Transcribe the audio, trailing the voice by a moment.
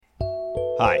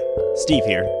Hi, Steve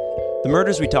here. The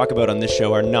murders we talk about on this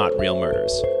show are not real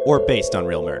murders, or based on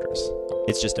real murders.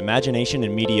 It's just imagination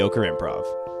and mediocre improv.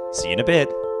 See you in a bit.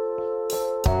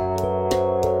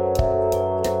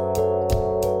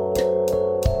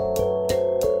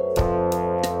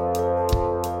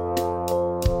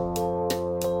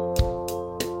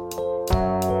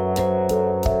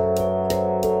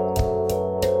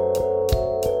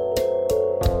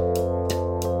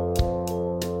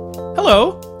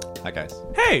 Hello. Hi, guys.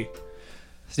 Hey.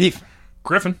 Steve.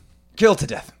 Griffin. Killed to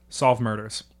death. Solve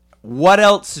murders. What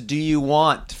else do you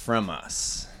want from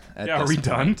us? Are we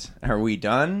done? Are we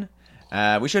done?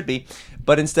 We should be.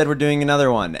 But instead, we're doing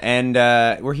another one. And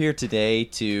we're here today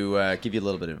to give you a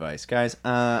little bit of advice. Guys,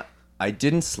 I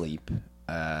didn't sleep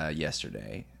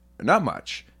yesterday. Not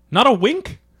much. Not a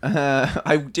wink?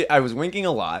 I was winking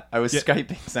a lot. I was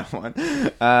Skyping someone.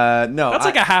 No. That's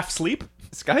like a half sleep.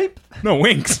 Skype? No,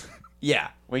 winks. Yeah.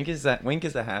 Wink is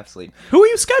a half sleep. Who are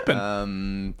you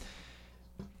Skyping?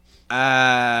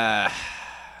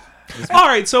 All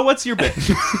right, so what's your bit?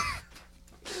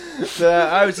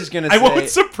 I was just going to say... I won't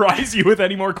surprise you with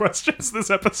any more questions this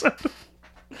episode.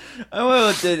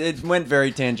 Well, it went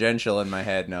very tangential in my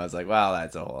head, and I was like, wow,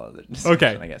 that's a whole other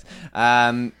discussion, I guess.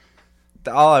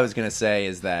 All I was going to say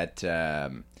is that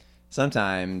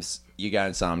sometimes you got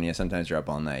insomnia, sometimes you're up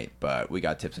all night, but we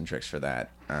got tips and tricks for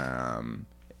that,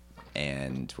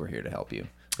 and we're here to help you.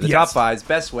 The top 5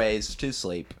 best ways to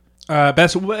sleep.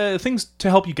 Best things to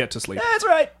help you get to sleep. That's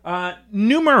right.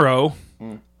 Numero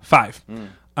 5.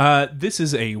 This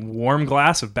is a warm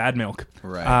glass of bad milk.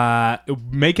 Right.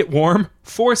 Make it warm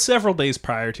for several days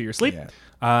prior to your sleep.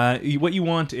 Yeah. What you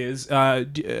want is,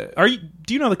 do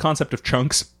you know the concept of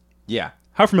chunks? Yeah.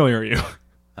 How familiar are you?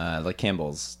 Like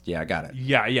Campbell's. Yeah, I got it.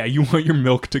 Yeah. You want your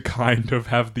milk to kind of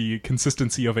have the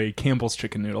consistency of a Campbell's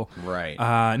chicken noodle. Right.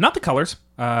 Not the colors,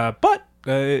 but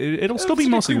it'll still be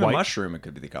mostly white. Mushroom, it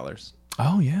could be the colors.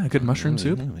 Oh, yeah, a good mushroom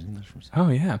soup. Oh,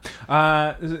 yeah.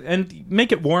 And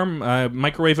make it warm,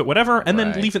 microwave it, whatever, and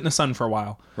then leave it in the sun for a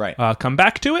while. Right. Come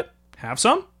back to it, have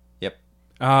some. Yep.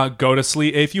 Go to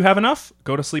sleep. If you have enough,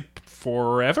 go to sleep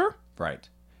forever. Right.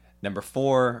 Number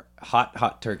 4,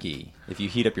 hot turkey. If you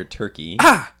heat up your turkey...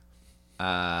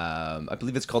 I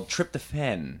believe it's called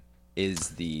tryptophan is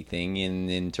the thing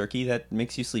in turkey that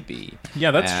makes you sleepy. Yeah,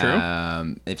 that's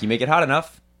true. If you make it hot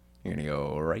enough, you're going to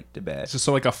go right to bed. It's just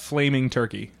so like a flaming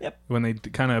turkey. Yep. When they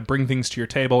kind of bring things to your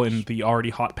table in the already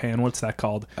hot pan. What's that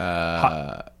called?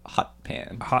 Hot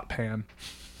pan. Hot pan.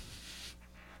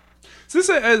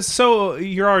 So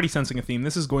you're already sensing a theme.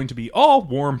 This is going to be all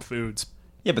warm foods.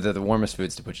 Yeah, but they're the warmest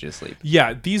foods to put you to sleep.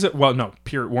 Yeah, these are,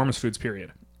 warmest foods,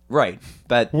 period. Right,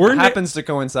 but what happens to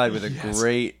coincide with a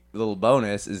great little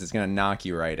bonus is it's going to knock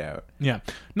you right out. Yeah.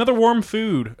 Another warm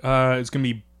food is going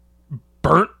to be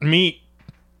burnt meat.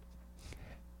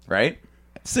 Right?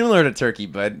 Similar to turkey,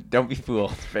 but don't be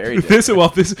fooled. Very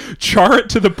different. This char it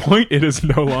to the point it is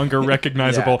no longer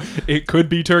recognizable. Yeah. It could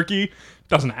be turkey.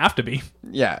 Doesn't have to be.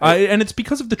 Yeah. And it's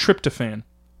because of the tryptophan.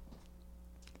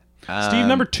 Steve,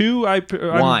 number 2,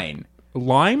 wine.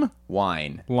 Lime?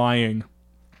 Wine. Lying.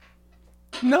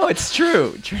 No, it's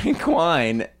true. Drink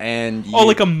wine and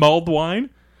like a mulled wine?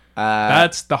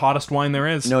 That's the hottest wine there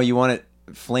is. No, you want it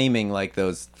flaming like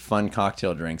those fun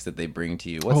cocktail drinks that they bring to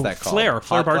you. What's that called? Flare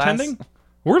bartending?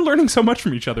 We're learning so much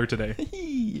from each other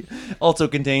today. Also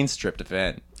contains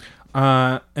tryptophan.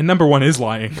 And number 1 is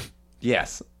lying.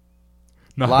 Yes.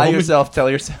 Tell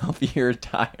yourself you're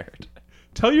tired.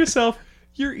 Tell yourself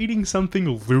you're eating something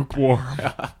lukewarm.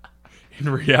 In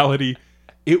reality,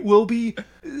 it will be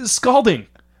scalding.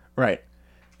 Right.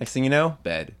 Next thing you know,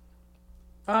 bed.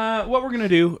 What we're going to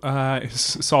do is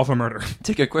solve a murder.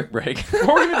 Take a quick break. What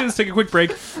we're going to do is take a quick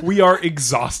break. We are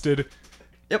exhausted.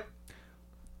 Yep.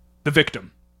 The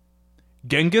victim.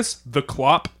 Genghis the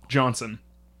Clop Johnson.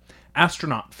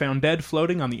 Astronaut found dead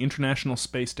floating on the International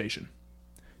Space Station.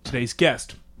 Today's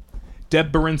guest.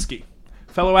 Deb Berinsky.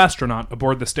 Fellow astronaut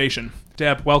aboard the station.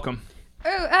 Deb, welcome.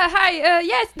 Oh, hi.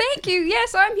 Yes, thank you.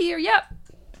 Yes, I'm here. Yep.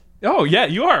 Oh, yeah,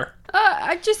 you are.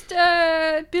 I've just been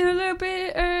a little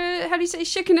bit,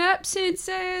 shaken up since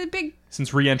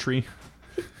Since re-entry.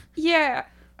 Yeah.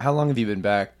 How long have you been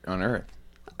back on Earth?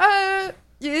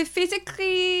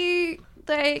 Physically,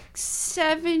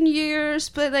 7 years,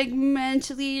 but,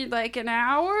 mentally, an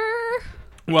hour.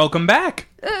 Welcome back.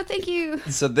 Thank you.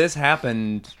 So this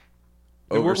happened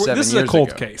over 7 years ago. This is a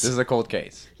cold case. This is a cold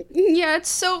case. Yeah, it's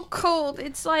so cold.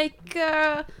 It's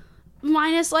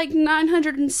minus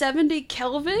 970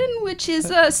 Kelvin, which is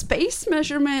a space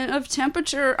measurement of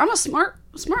temperature. I'm a smart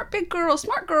smart big girl,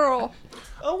 smart girl.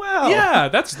 Oh, wow. Yeah,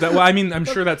 well, I mean, I'm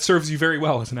sure that serves you very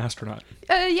well as an astronaut.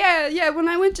 Yeah. When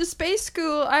I went to space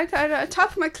school, I got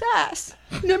top of my class.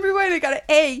 Number 1, I got an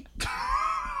A.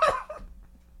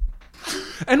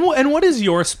 And what is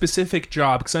your specific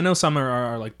job? Because I know some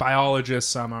are like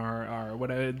biologists, some are what?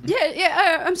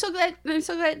 Yeah. I'm so glad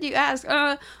you asked.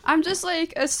 I'm just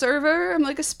like a server. I'm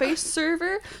like a space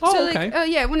server. Oh, so okay.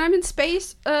 Like, when I'm in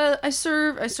space, I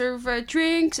serve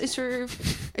drinks. I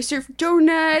serve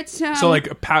donuts. So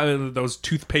like those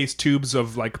toothpaste tubes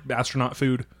of like astronaut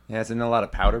food. Yeah, isn't a lot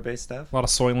of powder-based stuff? A lot of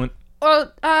Soylent.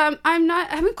 Well, I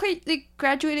haven't quite like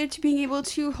graduated to being able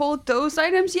to hold those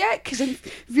items yet because I'm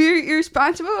very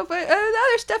irresponsible. But the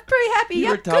other stuff, pretty happy. You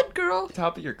Yeah, were good girl.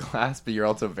 Top of your class, but you're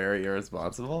also very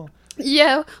irresponsible.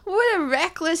 Yeah, what a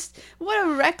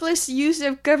reckless use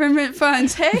of government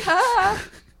funds. Hey ha!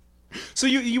 So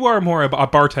you are more a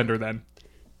bartender then?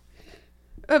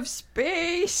 Of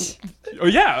space. Oh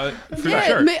yeah, for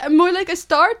sure. More like a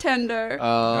star tender.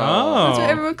 Oh, That's what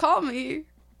everyone called me.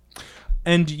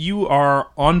 And you are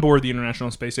on board the International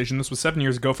Space Station. This was 7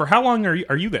 years ago. For how long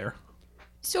are you there?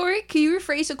 Sorry, can you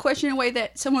rephrase a question in a way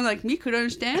that someone like me could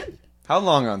understand? How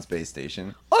long on space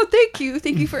station? Oh, thank you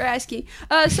for asking.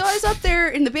 So I was up there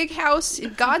in the big house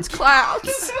in God's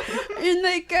clouds, and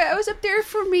like I was up there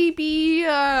for maybe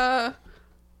 4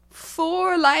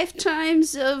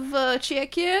 lifetimes of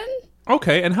chicken.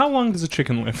 Okay, and how long does a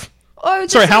chicken live? Oh,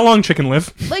 Sorry, how long chicken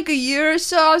live? Like a year or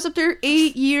so. I was up there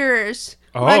 8 years.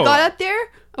 Oh. When I got up there,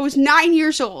 I was 9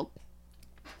 years old.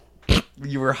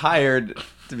 You were hired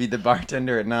to be the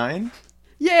bartender at 9?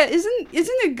 Yeah, isn't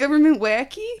the government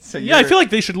wacky? So Yeah, I feel like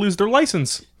they should lose their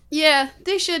license. Yeah,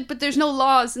 they should, but there's no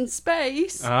laws in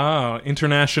space. Oh,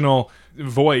 international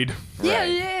void.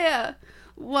 Yeah.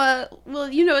 Well,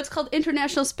 it's called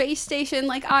International Space Station,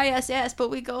 like ISS, but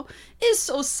we go, it's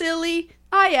so silly.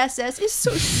 ISS is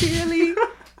so silly.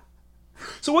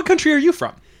 So what country are you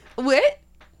from? What?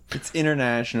 It's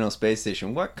International Space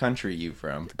Station. What country are you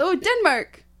from? Oh,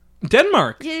 Denmark.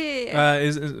 Denmark. Yeah.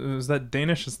 Is that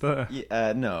Danish? Is that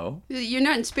No. You're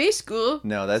not in space school.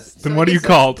 No, that's... Then what are you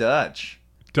called? Dutch.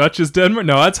 Dutch is Denmark?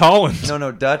 No, that's Holland.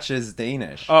 No, Dutch is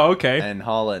Danish. Oh, okay. And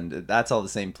Holland, that's all the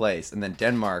same place. And then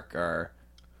Denmark are...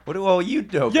 you know.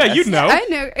 Yeah, Cass. you know. I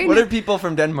know. What are people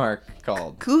from Denmark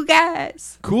called? Cool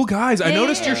guys. Cool guys. I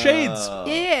noticed your shades.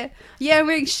 Yeah, I'm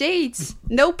wearing shades.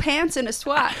 No pants and a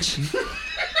swatch.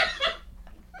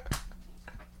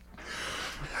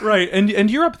 Right,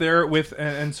 and you're up there with,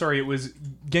 and sorry, it was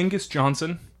Genghis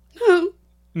Johnson,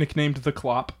 nicknamed the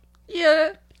Clop.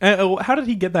 Yeah. How did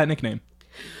he get that nickname?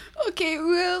 Okay,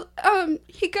 well,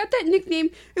 he got that nickname.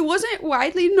 It wasn't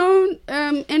widely known,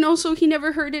 and also he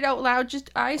never heard it out loud. Just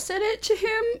I said it to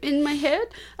him in my head.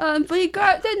 But he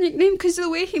got that nickname because of the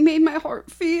way he made my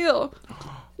heart feel.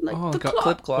 Like the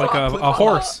clip clop. Like a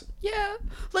horse. Yeah,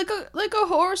 like a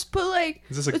horse, but like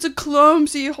Is this it's a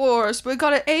clumsy horse. But it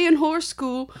got an A in horse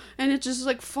school, and it just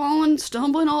like falling,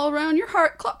 stumbling all around your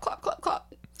heart. Clop, clop, clop,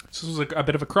 clop. This was like a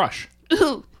bit of a crush.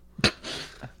 Ooh.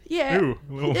 Yeah. Ooh,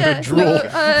 a little bit of drool.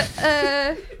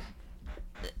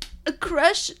 A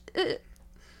crush.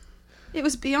 It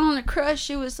was beyond a crush.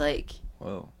 It was like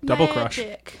Whoa. Double crush.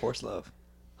 magic. Horse love.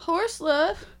 Horse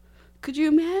love. Could you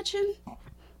imagine?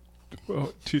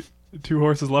 Oh, two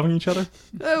horses loving each other?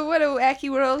 Oh, what a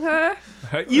wacky world, huh?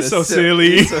 He's so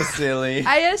silly. He's so silly.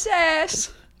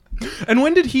 ISS. And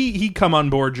when did he come on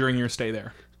board during your stay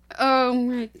there? Oh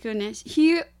my goodness.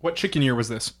 What chicken year was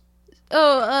this?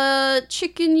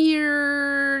 Chicken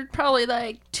year, probably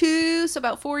like 2, so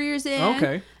about 4 years in.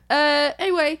 Okay.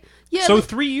 Anyway, yeah. So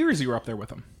 3 years you were up there with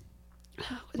him.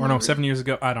 Or no, 7 years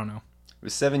ago. I don't know. It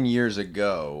was 7 years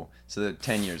ago, so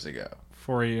 10 years ago.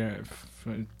 For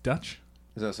Dutch?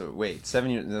 So wait, 7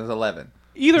 years, it was 11.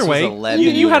 Either This was way, 11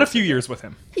 you had a years few ago. years with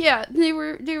him. Yeah, they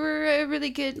were really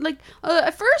good. Like I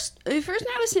first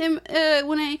noticed him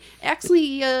when I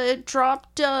accidentally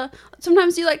dropped.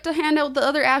 Sometimes he liked to hand out the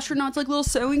other astronauts like little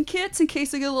sewing kits in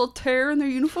case they get a little tear in their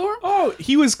uniform. Oh,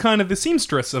 he was kind of the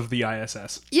seamstress of the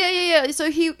ISS. Yeah.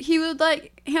 So he would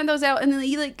like hand those out, and then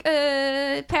he like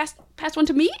passed one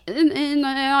to me, and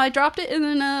I dropped it, and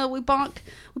then we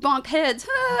bonked heads.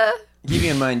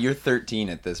 Keeping in mind, you're 13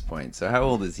 at this point, so how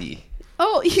old is he?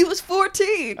 Oh, he was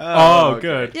 14. Oh, okay.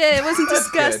 good. Yeah, it wasn't That's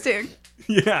disgusting.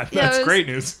 Yeah, that's it was- great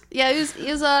news. Yeah,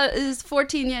 he was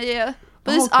 14. Yeah.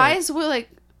 But his okay. eyes were like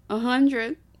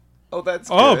 100. Oh, that's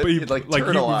good. Oh, but He had, like you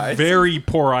turtle eyes. very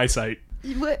poor eyesight.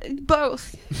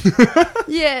 Both.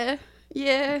 Yeah.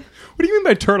 What do you mean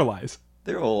by turtle eyes?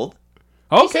 They're old.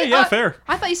 Okay, yeah, fair.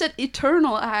 I thought you said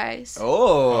eternal eyes.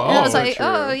 Oh, And I was so like, true.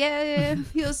 oh, yeah.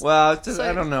 He was, Well, it's just,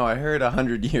 I don't know. I heard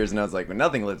 100 years, and I was like, well,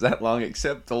 nothing lives that long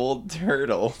except old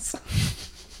turtles.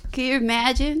 can you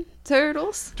imagine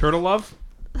turtles? Turtle love?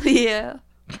 Yeah.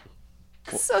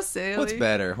 So silly. What's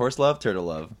better, horse love, turtle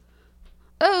love?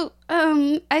 Oh,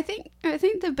 I think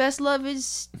the best love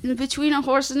is between a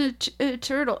horse and a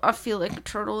turtle. I feel like a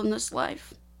turtle in this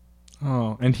life.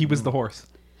 Oh, and he was the horse.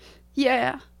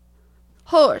 Yeah.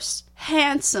 Horse,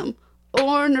 handsome,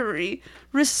 ornery,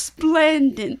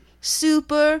 resplendent,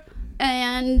 super,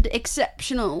 and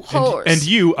exceptional horse. And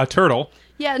you, a turtle.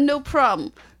 Yeah, no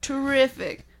problem.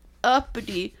 Terrific,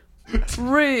 uppity,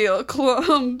 real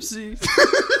clumsy.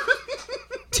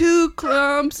 Too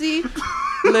clumsy,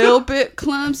 little bit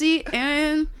clumsy,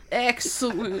 and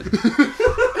excellent.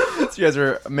 So you guys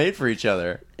were made for each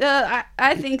other.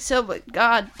 I think so, but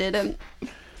God didn't.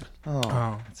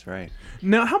 Oh, that's right.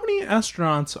 Now, how many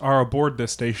astronauts are aboard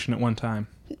this station at one time?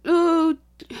 Oh,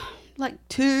 like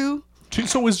 2.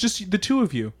 So it was just the two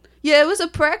of you Yeah, it was a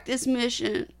practice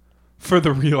mission. for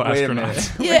the real Wait a astronauts.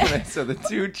 minute. Yeah. Wait a minute. So the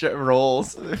two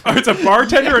roles. Oh, it's a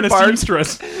bartender and a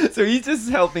seamstress. So he's just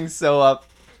helping sew up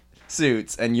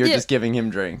suits, and you're Yeah. just giving him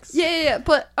drinks. Yeah,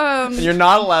 but And you're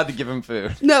not allowed to give him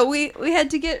food. no, we had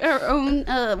to get our own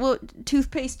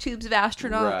toothpaste tubes of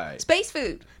astronaut Right. space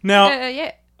food. Now,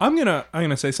 Yeah. I'm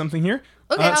gonna say something here.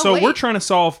 Okay, I'll so wait. we're trying to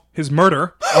solve his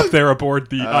murder up there aboard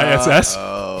the ISS.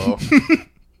 Oh.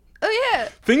 Oh yeah.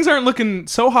 Things aren't looking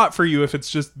so hot for you if it's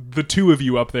just the two of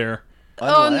you up there. Oh,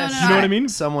 no, Unless no, You know what I mean?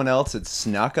 someone else had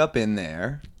snuck up in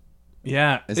there.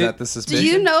 Yeah. Is that the suspicion? Do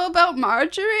you know about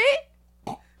Marjorie?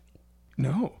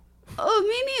 No. Oh,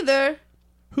 me neither.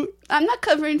 Who? I'm not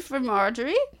covering for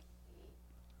Marjorie.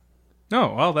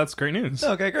 No. Well, that's great news.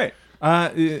 Okay, great.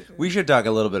 We should talk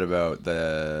a little bit about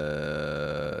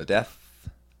the death.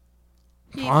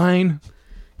 Fine.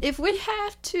 If we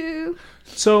have to.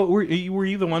 So were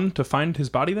you the one to find his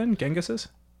body then, Genghis's?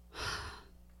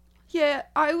 Yeah,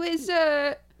 I was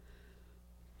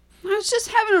just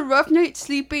having a rough night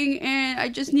sleeping, and I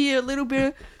just needed a little bit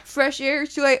of fresh air,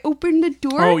 so I opened the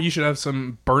door. Oh, you should have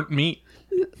some burnt meat.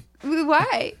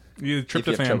 Why? You If you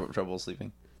have tryptophan. trouble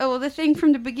sleeping. Oh, well, the thing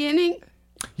from the beginning.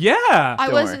 Yeah. I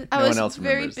Don't wasn't. worry, I no was one else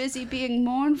very remembers. busy being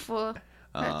mournful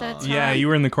at that time. Yeah, you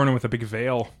were in the corner with a big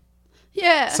veil,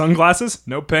 Yeah. sunglasses,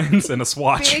 no pens, and a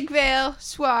swatch. Big veil,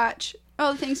 swatch,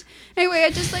 all the things. Anyway, I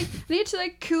just need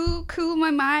to cool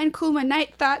my mind, cool my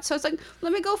night thoughts. So I was like,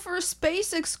 let me go for a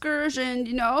space excursion.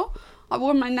 You know, I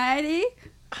wore my nightie.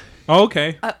 Oh,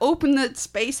 okay. I opened the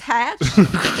space hatch,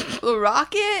 the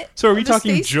rocket. So are we of the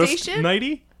talking space just station.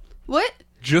 nighty? What?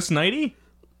 Just nighty?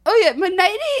 Oh yeah, my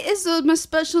nightie is my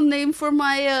special name for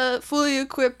my fully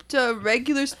equipped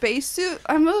regular spacesuit.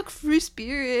 I'm a free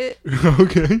spirit.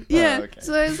 Okay. Yeah. okay.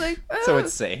 So I was like, oh. So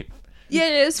it's safe. Yeah,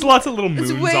 it is. There's lots of little It's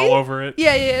moons way- all over it.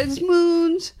 Yeah, it's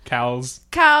moons, Cows.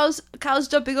 cows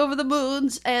jumping over the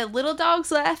moons, and little dogs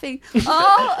laughing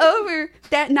all over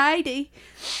that nightie.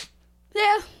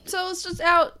 Yeah, so I was just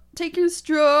out taking a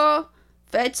stroll,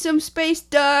 fed some space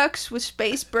ducks with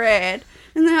space bread,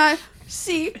 and then I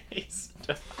see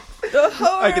the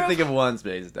horror. I can think of one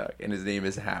space duck, and his name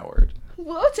is Howard.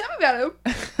 Well, tell me about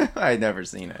him. I'd never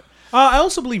seen it. I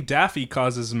also believe Daffy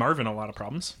causes Marvin a lot of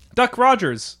problems. Duck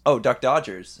Rogers. Oh, Duck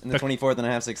Dodgers in the 24th and a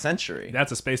half, 6th century.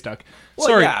 That's a space duck. Well,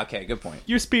 Sorry, yeah, okay, good point.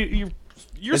 you're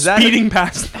Is that speeding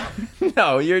past.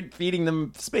 No, you're feeding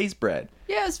them space bread.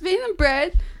 Yeah, I was feeding them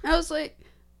bread. And I was like,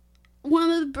 one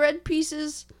of the bread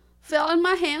pieces fell in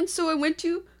my hand, so I went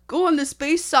to go on the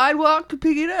space sidewalk to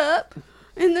pick it up.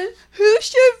 And then, who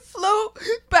should float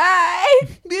by?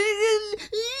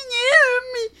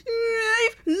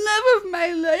 Love of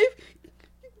my life,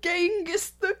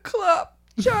 Genghis the Clop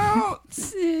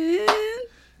Johnson.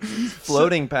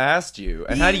 Floating past you.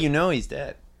 And how do you know he's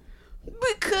dead?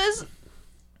 Because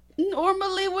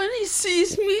normally when he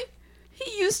sees me,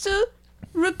 he used to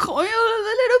recoil a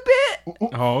little bit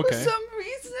Oh, for okay. some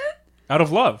reason. Out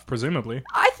of love, presumably.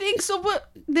 I think so, but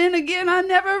then again, I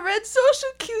never read social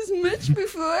cues much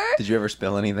before. Did you ever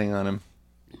spill anything on him?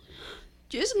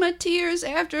 Just my tears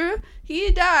after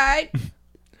he died.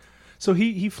 So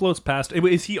he floats past.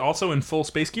 Is he also in full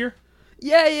space gear?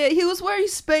 Yeah, he was wearing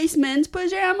spaceman's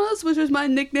pajamas, which was my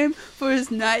nickname for his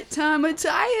nighttime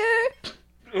attire.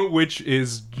 Which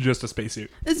is just a spacesuit.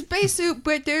 A spacesuit,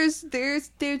 but there's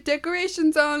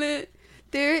decorations on it.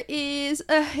 There is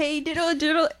a hey diddle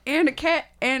diddle and a cat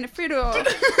and a fiddle.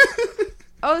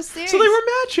 Oh, serious? So they were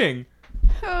matching.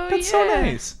 Oh, That's so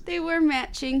nice. They were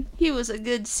matching. He was a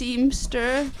good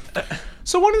seamster.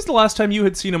 So when is the last time you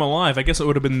had seen him alive? I guess it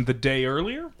would have been the day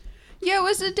earlier. Yeah, it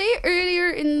was a day earlier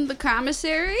in the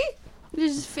commissary.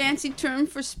 This is a fancy term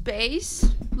for space.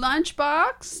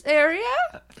 Lunchbox area.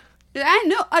 I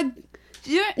know.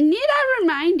 Need I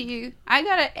remind you, I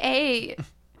got an A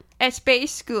at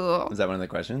space school. Is that one of the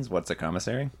questions? What's a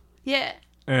commissary? Yeah.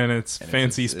 And it's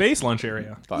fancy space lunch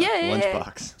area.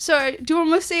 Lunchbox. Sorry, do you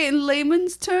want me to say it in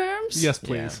layman's terms? Yes,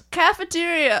 please.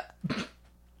 Cafeteria.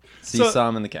 So you saw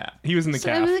him in the caf. He was in the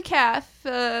So I'm in the caf,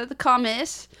 the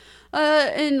commiss,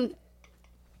 and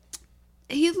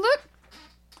he looked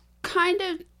kind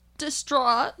of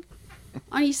distraught,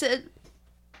 and he said,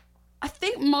 I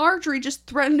think Marjorie just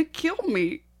threatened to kill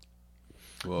me.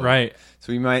 Whoa. Right.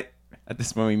 So at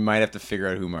this point, we might have to figure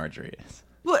out who Marjorie is.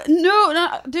 But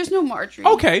no, there's no Marjorie.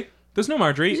 Okay. There's no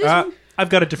Marjorie. I've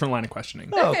got a different line of questioning.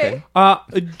 Oh, okay.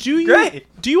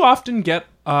 Do you often get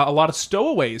a lot of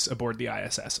stowaways aboard the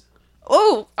ISS?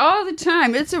 Oh, all the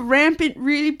time. It's a rampant,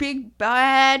 really big,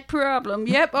 bad problem.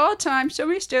 Yep, all the time. So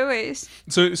many stowaways.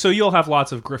 So you'll have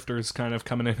lots of grifters kind of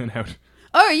coming in and out.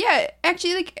 Oh, yeah.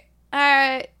 Actually,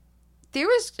 there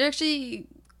was actually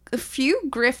a few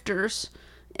grifters,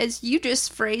 as you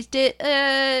just phrased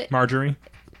it. Marjorie?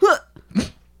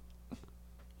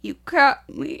 You caught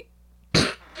me.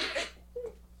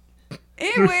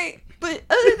 Anyway, but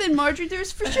other than Marjorie, there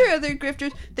was for sure other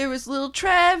grifters. There was Little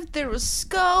Trev, there was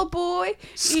Skullboy.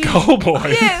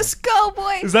 Skullboy? Yeah,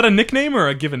 Skullboy. Is that a nickname or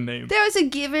a given name? That was a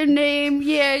given name.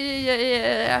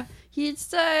 Yeah.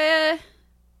 He's,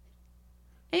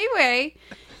 anyway.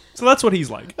 So that's what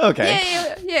he's like.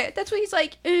 Okay. Yeah, that's what he's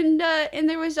like. And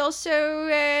there was also,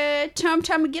 Tom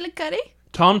McGillicuddy.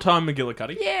 Tom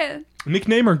McGillicuddy? Yeah.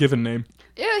 Nickname or given name?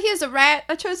 Yeah, he was a rat.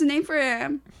 I chose a name for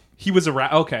him. He was a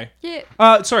rat. Okay.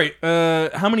 Yeah. Sorry.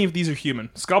 How many of these are human?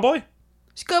 Skullboy?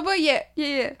 Skullboy,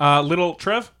 yeah. Little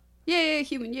Trev? Yeah,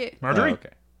 human, yeah. Marjorie? Oh, okay.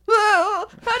 Whoa,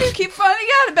 how do you keep finding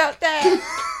out about that?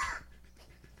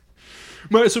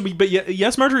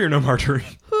 Yes, Marjorie or no Marjorie?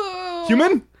 Oh,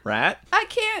 Human? Rat? I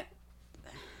can't.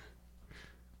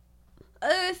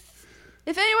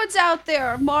 If anyone's out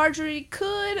there, Marjorie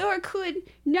could or could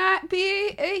not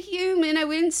be a human. I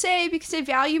wouldn't say because I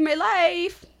value my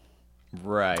life.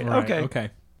 Right.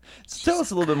 Okay. So tell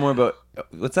us a little bit more about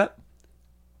what's that?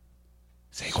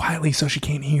 Say it quietly so she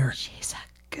can't hear. She's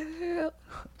a girl.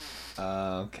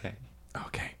 Okay.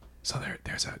 Okay. So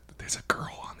there's a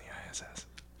girl on the ISS.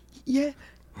 Yeah.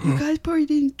 You guys probably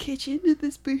didn't catch into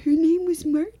this, but her name was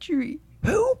Marjorie.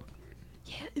 Who?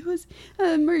 Yeah, it was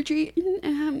Marjorie.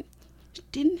 And, she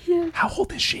didn't have. How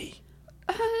old is she?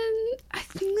 I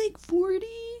think like 40.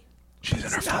 She's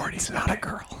in her 40s. Not a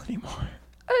girl anymore.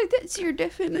 Oh, that's your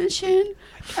definition.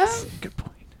 Good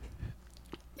point.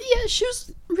 Yeah, she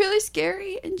was really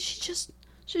scary, and she just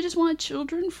wanted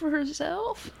children for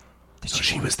herself. So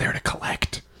she was there to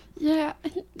collect. Yeah,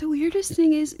 and the weirdest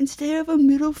thing is, instead of a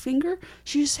middle finger,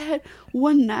 she just had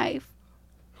one knife.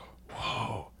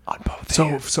 Whoa. On both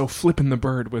hands. So flipping the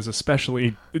bird was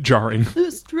especially jarring. It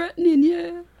was threatening,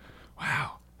 yeah.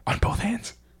 Wow. On both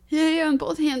hands? Yeah, on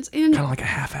both hands. And kind of like a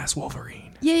half-ass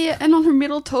Wolverine. Yeah, and on her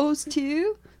middle toes,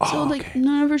 too. So, okay.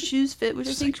 None of her shoes fit, which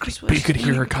I think just was... But you could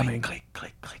hear her coming. Click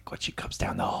when she comes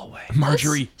down the hallway.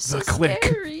 Marjorie, This the is click.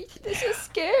 Scary. This is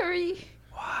scary.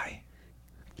 Why?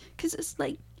 Because it's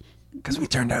like... Because we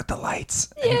turned out the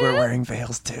lights, Yeah. and we're wearing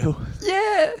veils too.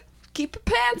 Yeah. Keep your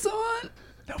pants on.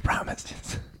 No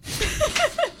promises.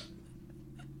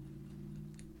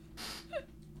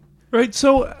 Right,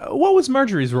 so what was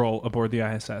Marjorie's role aboard the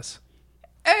ISS?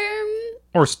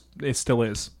 Or it still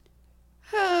is?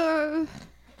 I'm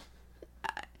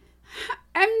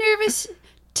nervous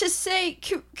to say...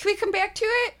 Can we come back to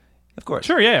it? Of course.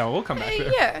 Sure, yeah, we'll come back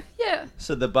there. Yeah.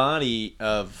 So the body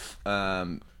of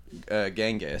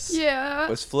Genghis Yeah.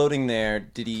 was floating there.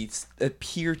 Did he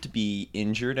appear to be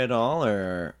injured at all,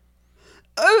 or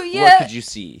Oh, yeah. what could you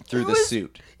see through the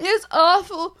suit? It was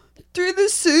awful. Through the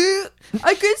suit,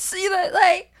 I could see that,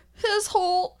 like, his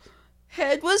whole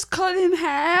head was cut in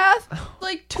half.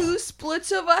 Like, two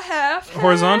splits of a half head.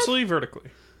 Horizontally, vertically?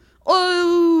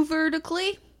 Oh,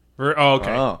 vertically.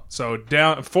 Okay. Oh. So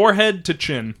down, forehead to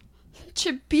chin.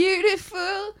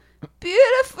 Beautiful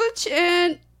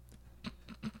chin.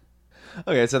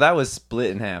 Okay, so that was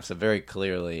split in half. So very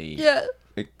clearly, Yeah.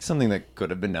 something that could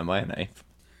have been done by a knife.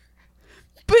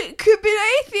 But it could be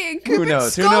anything. Could Who be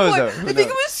knows? Who Skullboy. knows, though? Who I think it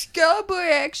knows? was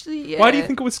Skullboy, actually. Yeah. Why do you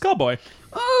think it was Skullboy?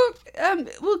 Oh,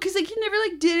 well, because like he never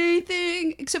like did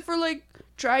anything except for like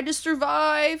tried to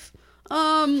survive.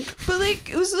 But like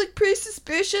it was like pretty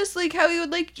suspicious, like how he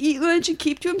would like eat lunch and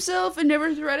keep to himself and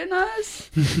never threaten us.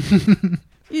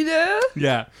 You know?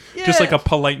 Yeah. Yeah. Just like a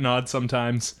polite nod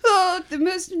sometimes. Oh, the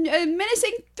most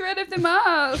menacing threat of them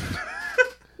all.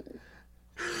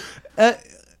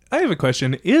 I have a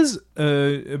question. Is,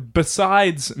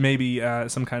 besides maybe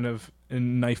some kind of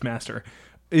knife master,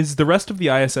 is the rest of the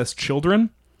ISS children?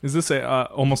 Is this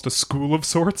almost a school of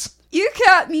sorts? You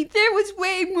caught me. There was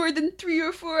way more than 3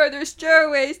 or 4 other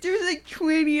starways. There was like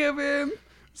 20 of them.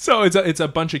 So it's a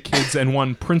bunch of kids and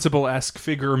one principal-esque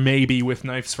figure, maybe, with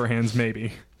knives for hands,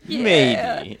 maybe.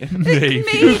 Yeah. Maybe.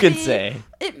 Who can say?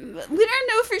 We don't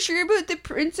know for sure about the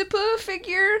principal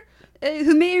figure,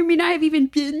 who may or may not have even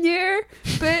been there.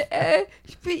 But I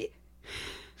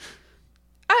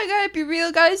gotta be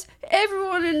real, guys.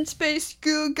 Everyone in space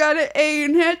school got an A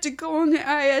and had to go on the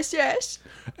ISS.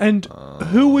 And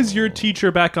who was your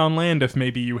teacher back on land, if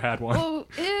maybe you had one? Oh,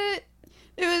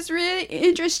 it was really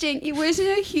interesting. It wasn't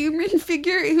a human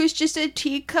figure. It was just a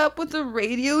teacup with a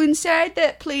radio inside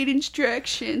that played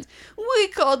instructions. We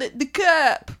called it the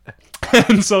cup.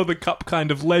 And so the cup kind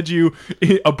of led you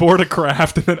aboard a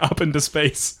craft and then up into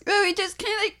space. Oh, it just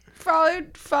kind of like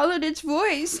followed its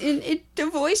voice, and the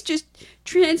voice just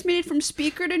transmitted from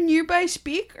speaker to nearby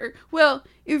speaker. Well,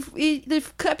 if the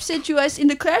cup said to us in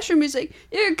the classroom, is like,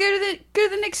 "Yeah, go to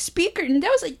the next speaker," and that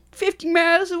was like 50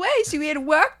 miles away, so we had to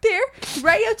walk there.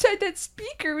 Right outside that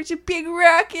speaker was a big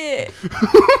rocket.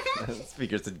 The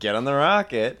speaker said, "Get on the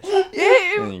rocket."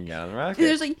 Yeah. And you got on the rocket. And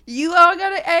there's like, "You all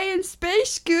got an A in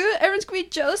space school. Everyone's gonna be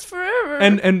jealous forever."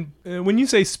 And when you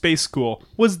say space school,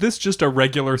 was this just a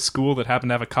regular school that happened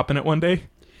to have a cup in it one day?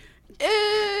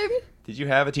 Did you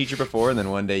have a teacher before, and then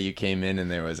one day you came in and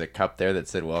there was a cup there that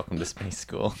said, "Welcome to space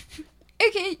school"?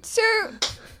 Okay, so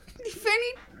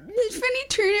funny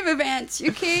turn of events.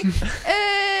 Okay,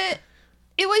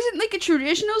 it wasn't like a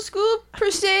traditional school per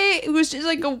se. It was just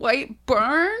like a white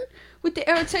barn with the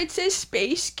outside says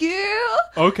space school.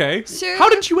 Okay. So how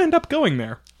did you end up going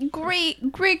there? Great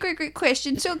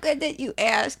question. So good that you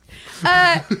asked.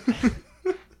 As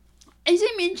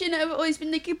I mentioned, I've always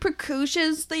been like a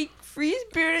precocious, like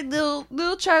free-spirited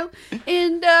little child,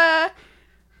 and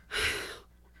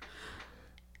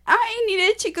I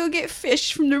needed to go get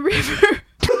fish from the river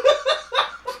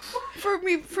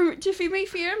to feed my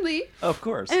family. Of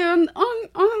course. And on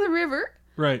the river,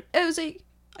 right? I was like,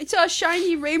 I saw a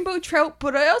shiny rainbow trout,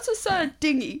 but I also saw a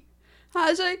dinghy. I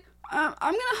was like, I'm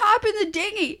gonna hop in the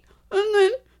dinghy, and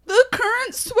then the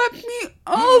current swept me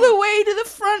all the way to the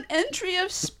front entry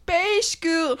of space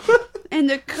school, and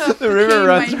the cup the river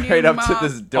runs my right new up mom. to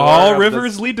this door. All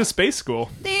rivers lead to space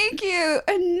school. Thank you.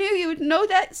 I knew you would know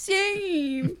that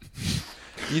saying.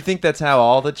 You think that's how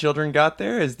all the children got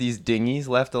there? Is these dinghies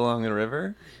left along the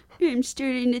river? I'm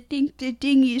starting to think the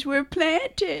dinghies were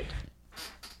planted.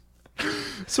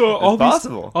 So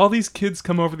all these kids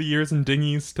come over the years in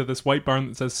dinghies to this white barn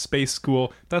that says space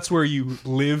school. That's where you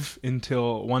live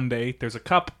until one day there's a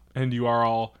cup and you are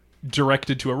all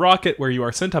directed to a rocket where you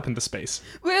are sent up into space.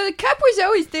 Well, the cup was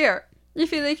always there. I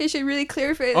feel like I should really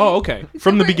clarify that. Oh, okay.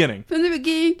 From the beginning. From the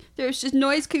beginning, there was just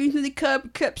noise coming from the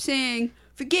cup saying,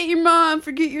 "Forget your mom,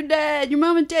 forget your dad. Your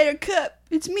mom and dad are cup.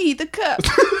 It's me, the cup.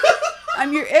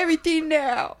 I'm your everything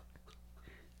now.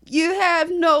 You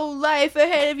have no life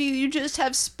ahead of you. You just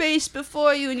have space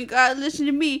before you, and you gotta listen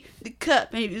to me, the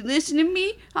cup. And if you listen to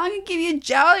me, I'm gonna give you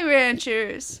Jolly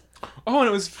Ranchers." Oh, and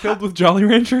it was filled with Jolly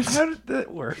Ranchers? How did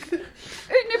that work?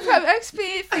 I'll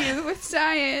explain it for you with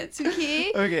science,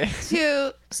 okay? Okay.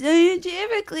 So,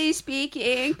 scientifically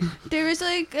speaking, there was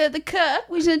like the cup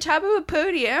was on top of a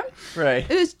podium. Right.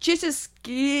 It was just a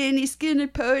skinny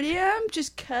podium,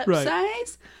 just cup Right.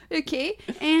 size. Okay,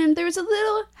 and there was a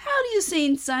little, how do you say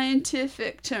in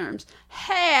scientific terms,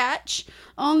 hatch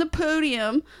on the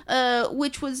podium,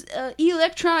 which was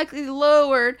electronically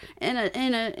lowered, and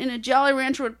a Jolly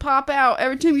Rancher would pop out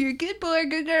every time you're a good boy or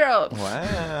good girl.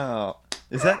 Wow.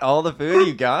 Is that all the food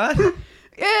you got?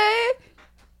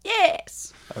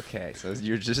 Yes. Okay, so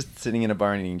you're just sitting in a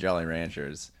barn eating Jolly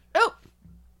Ranchers. Oh,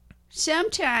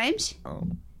 sometimes Oh.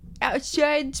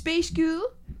 outside space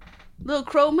school, little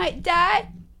crow might die.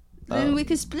 Then we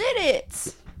could split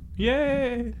it.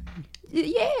 Yay!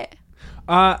 Yeah.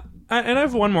 And I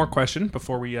have one more question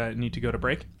before we need to go to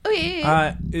break. Oh,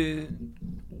 yeah.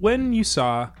 When you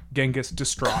saw Genghis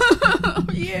distraught,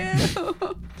 Yeah.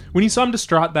 when you saw him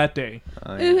distraught that day,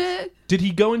 Uh-huh. did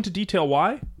he go into detail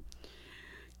why?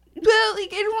 Well, he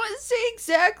didn't want to say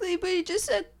exactly, but he just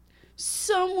said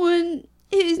someone,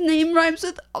 his name rhymes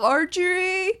with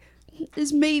archery,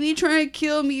 is maybe trying to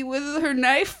kill me with her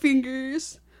knife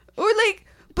fingers. Or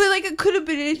but it could have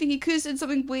been anything. He could have said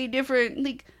something way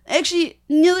different. Actually,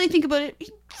 now that I think about it,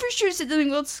 he for sure said something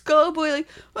about Skullboy.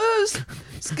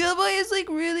 Skullboy is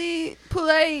really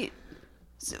polite.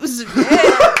 So it was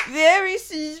very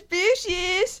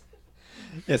suspicious.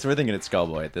 Yeah, so we're thinking it's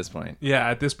Skullboy at this point. Yeah,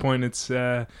 at this point, it's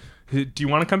Do you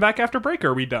want to come back after break, or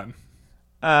are we done?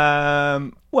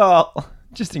 Well,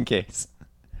 just in case.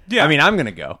 Yeah. I mean, I'm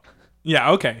gonna go.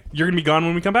 Yeah, okay. You're going to be gone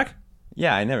when we come back?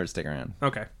 Yeah, I never stick around.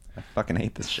 Okay. I fucking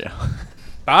hate this show.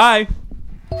 Bye.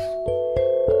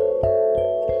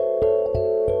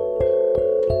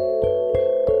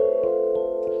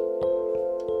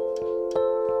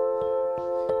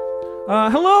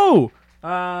 Hello.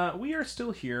 We are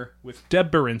still here with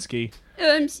Deb Barinsky.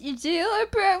 I'm still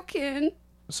broken.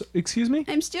 So, excuse me?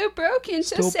 I'm still broken.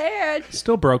 So Still- sad.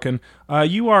 Still broken.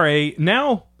 You are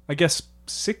now, I guess,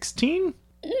 16?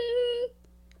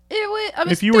 I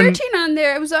was If you were 13 on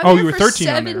there. I was on Oh, there you were for 13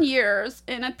 on 7 there. years.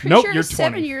 And I'm pretty Nope, sure it you're was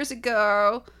 7 20. years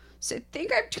ago. So I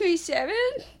think I'm 27.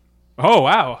 Oh,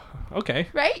 wow. Okay.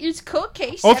 Right? It's cold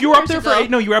case. Oh, if you were up 7 there years for ago. 8,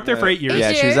 no, you were up there for 8 years.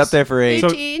 Yeah, she was up there for 8.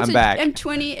 18, I'm so back. I'm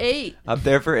 28. Up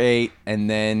there for 8, and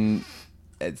then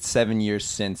it's 7 years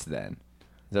since then.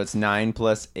 So it's 9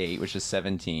 plus 8, which is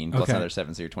 17, plus Okay. another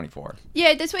 7, so you're 24.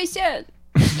 Yeah, that's what I said.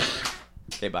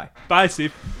 Okay, bye. Bye,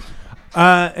 Steve.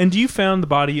 And you found the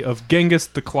body of Genghis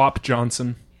the Clop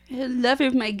Johnson I love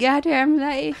of my goddamn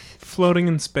life. floating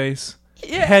in space.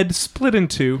 Yeah. Head split in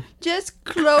two, Just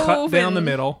cloven. cut down the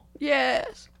middle.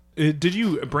 Yes. Did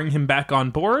you bring him back on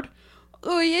board?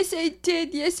 Oh, yes, I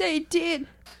did. Yes, I did.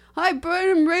 I brought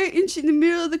him right into the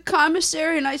middle of the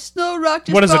commissary and I snow rocked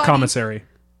his What is a body. commissary?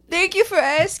 Thank you for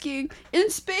asking. In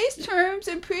space terms,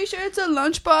 I'm pretty sure it's a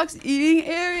lunchbox eating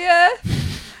area.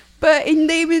 But in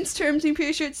layman's terms, I'm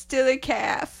pretty sure it's still a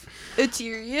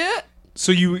cafeteria.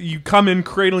 So you come in,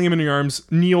 cradling him in your arms,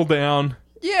 kneel down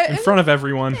Yeah. in front of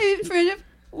everyone. In front of...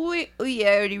 We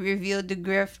already revealed the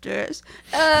grifters.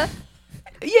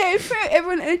 Yeah, in front of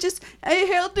everyone. I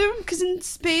held him because in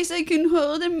space I can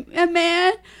hold a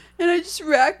man. And I just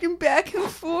rocked him back and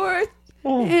forth.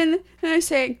 Oh. And I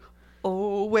sang...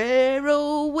 oh,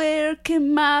 where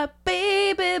can my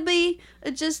baby be?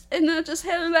 I just had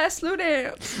a last slow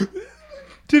dance.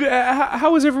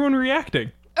 How was everyone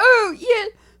reacting? Oh,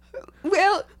 yeah.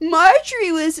 Well,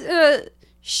 Marjorie was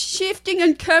shifting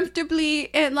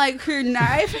uncomfortably and like her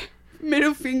knife,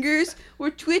 middle fingers, were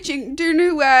twitching. Don't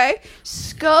know why.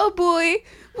 Skullboy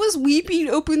was weeping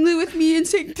openly with me and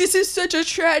saying, this is such a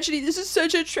tragedy. This is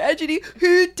such a tragedy.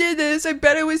 Who did this? I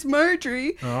bet it was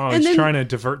Marjorie. Oh, And he's then- trying to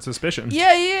divert suspicion.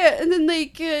 Yeah. And then,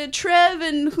 like, Trev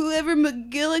and whoever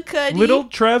McGillicuddy. Little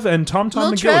Trev and Tom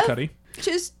Little Trev? McGillicuddy.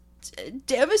 Just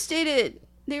devastated.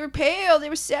 They were pale. They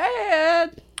were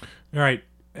sad. All right.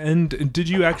 And did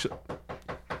you actually...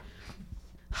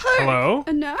 Hark, Hello?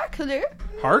 A knock. Hello?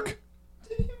 Hark?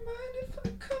 Do you mind if I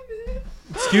come in?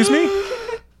 Excuse me?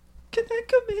 Can I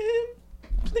come in,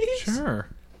 please? Sure.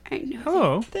 I know.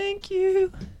 Hello. Thank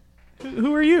you.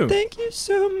 Who are you? Thank you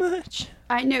so much.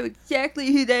 I know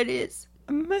exactly who that is.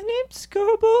 My name's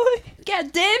Skullboy.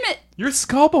 God damn it. You're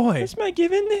Skullboy. That's my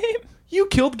given name. You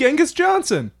killed Genghis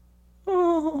Johnson.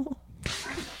 Oh,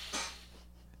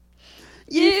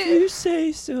 Yeah. if you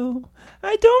say so.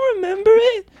 I don't remember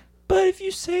it, but if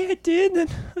you say I did, then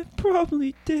I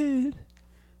probably did.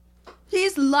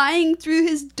 He's lying through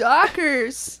his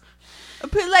dockers. A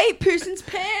polite person's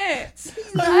pants.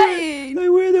 He's lying. I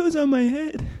wear those on my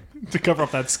head. To cover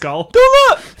up that skull. Don't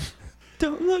look!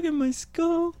 Don't look at my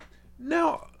skull.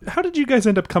 Now, how did you guys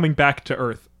end up coming back to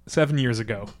Earth 7 years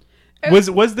ago?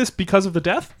 Was this because of the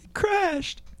death?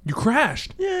 Crashed. You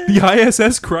crashed. Yeah. The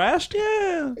ISS crashed?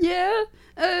 Yeah. Yeah.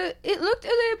 It looked a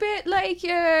little bit like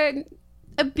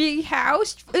a big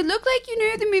house. It looked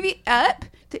like, the movie Up.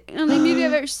 The only movie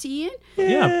I've ever seen.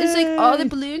 Yeah. It's like all the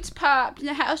balloons popped and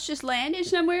the house just landed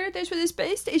somewhere. That's what the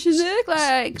space station looked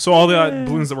like. So all the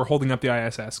balloons that were holding up the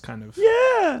ISS kind of...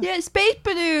 Yeah. Yeah, space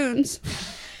balloons.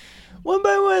 One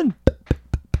by one.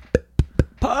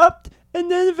 Popped. And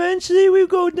then eventually we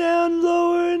go down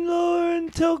lower and lower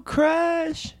until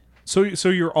crash. So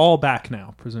you're all back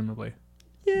now, presumably.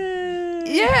 Yeah.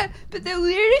 Yeah, but the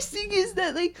weirdest thing is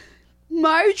that, like,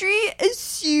 Marjorie, as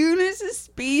soon as the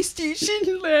space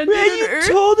station landed Ray, on you Earth...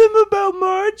 told him about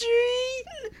Marjorie?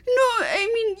 No, I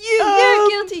mean, you're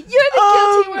guilty. You're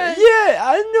the guilty one. Yeah,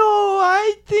 I know.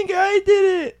 I think I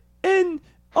did it. And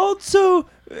also,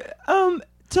 Tom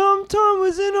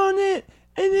was in on it.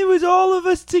 And it was all of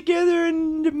us together,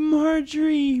 and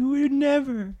Marjorie would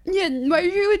never. Yeah,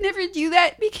 Marjorie would never do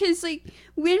that because, like,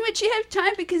 when would she have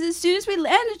time? Because as soon as we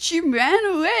landed, she ran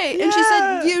away. And she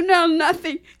said, Yeah. you know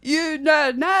nothing. You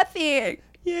know nothing.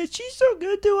 Yeah, she's so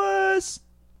good to us.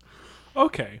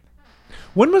 Okay.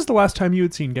 When was the last time you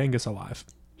had seen Genghis alive?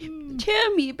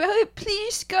 Tell me about it,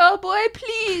 please, Skullboy,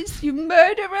 please, you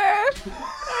murderer.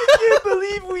 I can't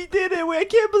believe we did it. I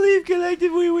can't believe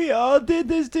collectively we all did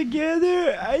this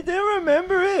together. I don't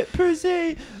remember it, per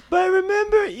se, but I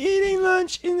remember eating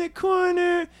lunch in the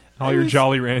corner. All your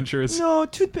Jolly Ranchers. No,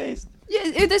 toothpaste.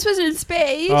 Yeah, this was in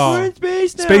space. Oh. We're in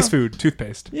space now. Space food,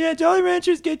 toothpaste. Yeah, Jolly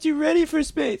Ranchers get you ready for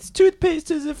space. Toothpaste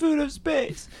is the food of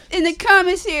space. In the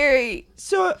commissary.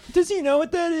 So, does he know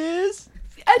what that is?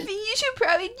 I think you should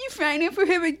probably define it for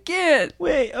him again.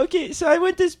 Wait, okay, so I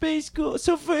went to space school.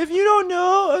 So if you don't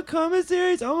know, a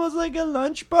commissary is almost like a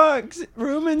lunchbox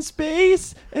room in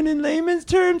space. And in layman's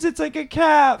terms, it's like a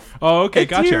calf. Oh, okay,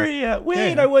 gotcha. Eteria.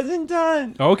 Wait, Yeah. I wasn't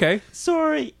done. Okay.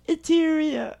 Sorry,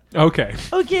 Eteria. Okay.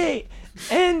 Okay,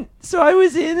 and so I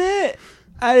was in it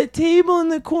at a table in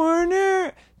the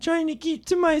corner trying to keep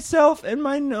to myself and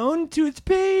my known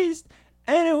toothpaste.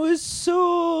 And it was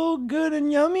so good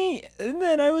and yummy. And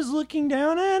then I was looking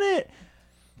down at it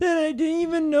that I didn't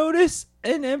even notice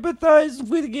and empathize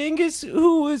with Genghis,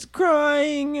 who was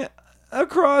crying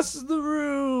across the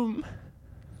room.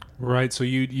 Right, so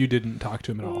you didn't talk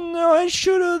to him at all. No, I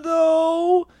should have,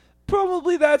 though.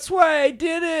 Probably that's why I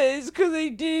did it, is because I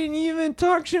didn't even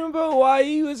talk to him about why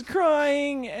he was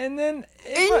crying. And then...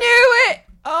 I knew it!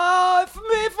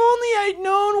 If only I'd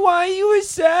known why he was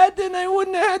sad, then I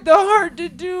wouldn't have had the heart to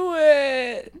do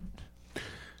it.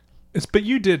 But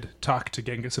you did talk to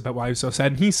Genghis about why he was so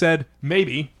sad, and he said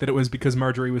maybe that it was because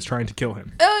Marjorie was trying to kill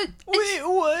him. Wait,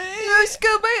 what? No,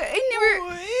 Skullboy,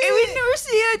 I would never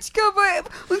say that,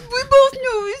 Skullboy. We both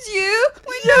know it was you.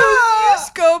 We know it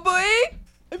was you, Skullboy.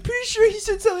 I'm pretty sure he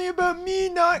said something about me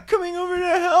not coming over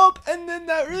to help, and then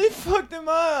that really fucked him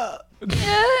up.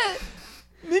 Yeah.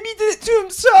 Maybe he did it to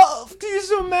himself, because he was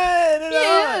so mad at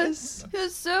us. He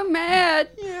was so mad.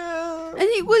 Yeah. And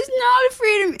he was not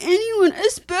afraid of anyone,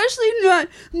 especially not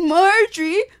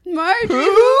Marjorie.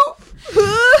 Who?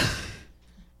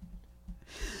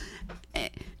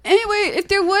 Anyway, if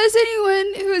there was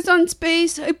anyone who was on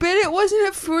space, I bet it wasn't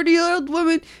a 40-year-old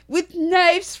woman with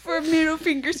knives for middle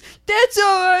fingers. That's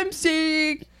all I'm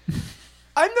saying.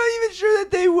 I'm not even sure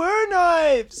that they were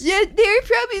knives. Yeah, they were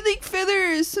probably like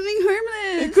feathers, something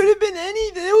harmless. It could have been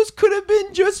any. Those could have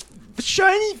been just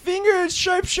shiny fingers,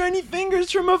 sharp, shiny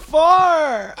fingers from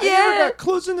afar. I never got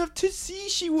close enough to see.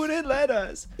 She wouldn't let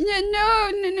us. Yeah,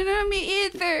 no, me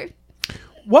either.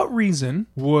 What reason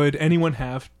would anyone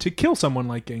have to kill someone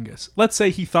like Genghis? Let's say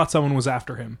he thought someone was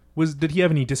after him. Did he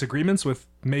have any disagreements with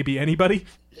maybe anybody?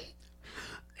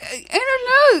 I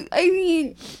don't know. I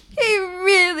mean, he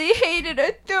really hated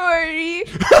authority.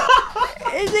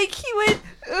 It's like he went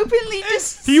openly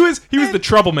just... He was the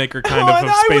troublemaker kind of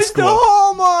space school. I was the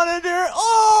hall monitor.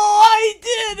 Oh, I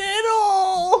did it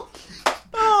all.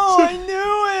 Oh, I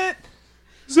knew it.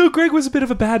 So Greg was a bit of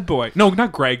a bad boy. No,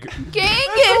 not Greg. Genghis.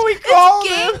 That's what we called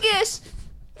him. Genghis.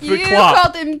 The You Clop.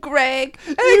 called him Greg.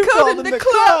 And You I called him the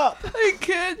Clop. I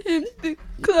called him the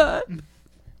Clop.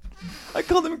 I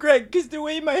called him Greg because the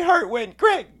way my heart went,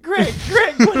 Greg,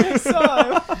 when I saw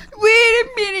him. Wait a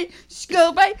minute,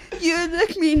 Skullboy. You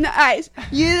look me in the eyes.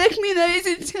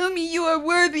 And tell me you are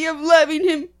worthy of loving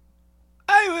him.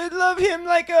 I would love him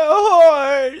like a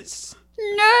horse.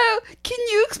 No. Can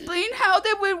you explain how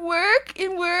that would work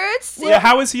in words? Yeah,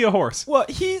 how is he a horse? Well,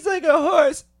 he's like a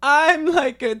horse. I'm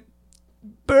like a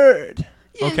bird.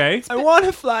 Yeah, Okay. I want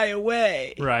to fly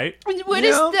away. Right. and what You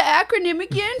is know? the acronym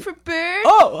again for bird?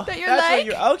 Oh, that you're that's like? what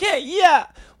you're... Okay, yeah.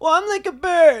 Well, I'm like a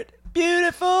bird.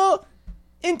 Beautiful,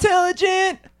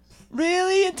 intelligent,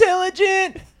 really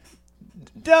intelligent.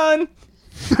 Done.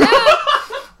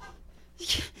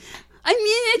 I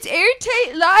mean, it's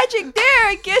airtight logic there.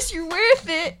 I guess you're worth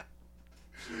it.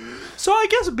 So I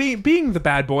guess being the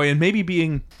bad boy and maybe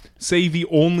being, say, the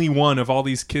only one of all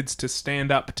these kids to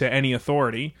stand up to any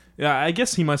authority, I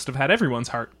guess he must have had everyone's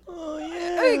heart. Oh,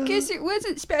 yeah. I guess it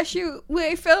wasn't special what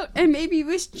I felt, and maybe it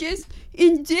was just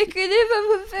indicative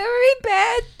of a very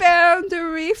bad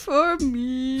boundary for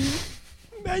me.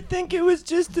 I think it was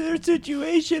just their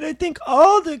situation. I think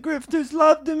all the grifters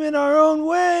loved him in our own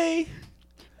way.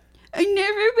 I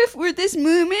never before this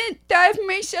moment thought of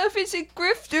myself as a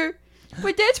grifter,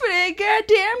 but that's what I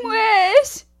goddamn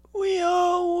was. We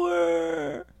all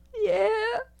were.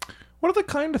 Yeah. What are the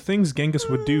kind of things Genghis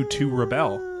would do to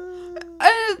rebel?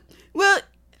 Well,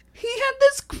 he had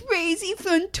this crazy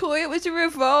fun toy. It was a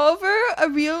revolver, a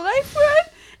real life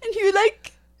one, and he would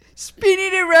like spin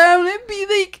it around and be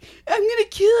like, I'm gonna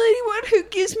kill anyone who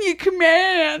gives me a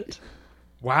command.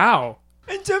 Wow.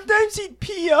 And sometimes he'd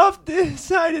pee off the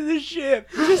side of the ship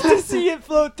just to see it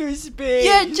float through space.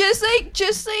 Yeah, just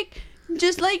like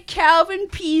Just like Calvin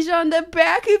pees on the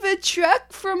back of a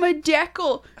truck from a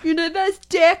decal. You know those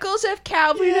decals of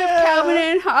Calvin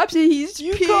and Hobbes, and he's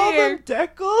You call them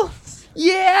decals?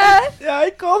 Yeah. I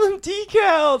call them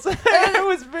decals. I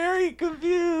was very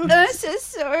confused. I'm so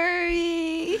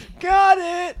sorry. Got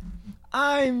it.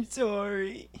 I'm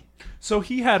sorry. So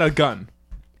he had a gun.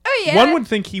 Oh, yeah. One would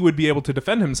think he would be able to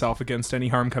defend himself against any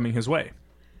harm coming his way.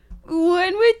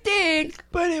 One would think.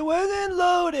 But it wasn't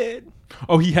loaded.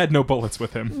 Oh, he had no bullets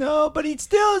with him. No, but he'd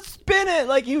still spin it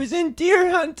like he was in Deer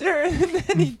Hunter, and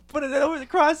then he'd put it over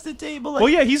across the table. Like, Well,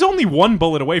 yeah, he's only one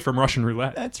bullet away from Russian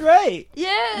roulette. that's right.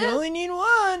 Yeah. You only need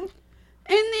one.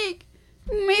 And like,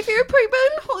 my favorite part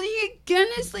about him holding a gun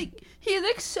is like, he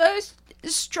looks so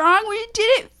strong when he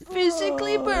did it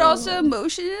physically, but also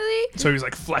emotionally. So he was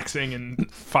like flexing and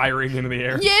firing into the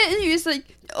air. Yeah, and he was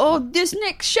like, "Oh, this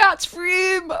next shot's for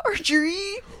you,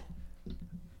 Marjorie."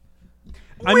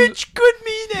 Which could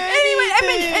mean anything.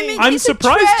 Anyway, I mean, I'm it's a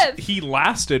surprised Trev. he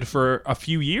lasted for a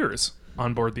few years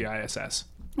on board the ISS.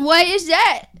 Why is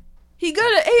that? He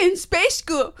got an A in space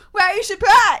school. Why are you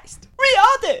surprised? We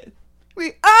all did.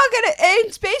 We all got an A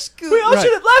in space school. We all Right.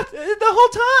 should have left the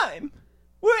whole time.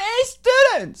 We're A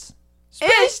students.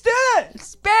 Space students.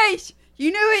 Space.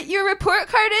 You know what your report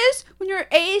card is when you're an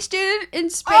A student in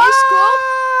space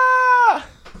Ah!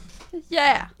 school?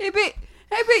 Yeah. I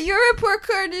bet your report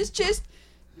card is just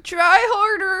try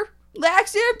harder,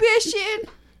 lacks ambition.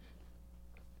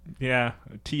 Yeah,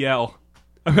 TL.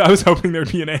 I was hoping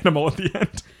there'd be an animal at the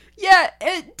end. Yeah,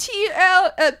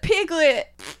 TL, a piglet.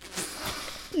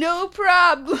 No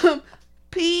problem.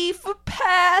 P for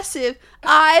passive.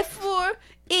 I for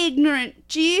ignorant.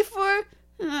 G for,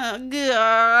 oh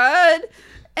God.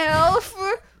 L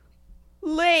for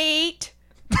late.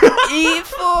 E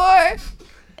for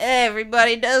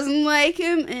everybody doesn't like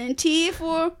him. And T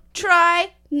for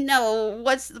try. No,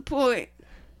 what's the point?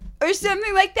 Or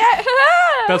something like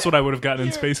that. That's what I would have gotten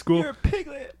in space school. You're a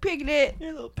piglet. Piglet. You're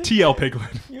a little piglet. TL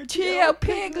Piglet. You're TL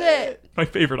Piglet. My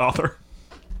favorite author.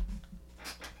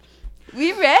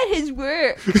 We read his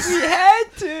work. We had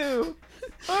to.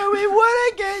 Or we would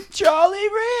have get Jolly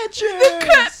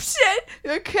Ranchers.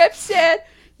 The cup said,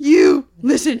 you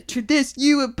listen to this,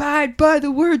 you abide by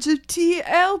the words of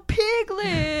TL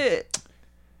Piglet.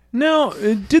 Now,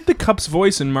 did the cup's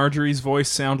voice and Marjorie's voice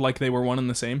sound like they were one and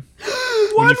the same?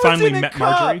 One you was finally in a met cup.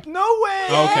 Marjorie? No way.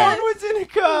 Okay. One was in a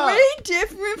cup. Way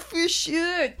different for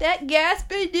sure. That gasp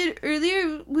I did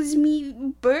earlier was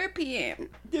me burping.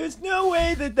 There's no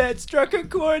way that struck a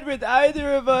chord with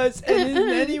either of us and in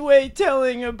any way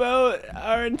telling about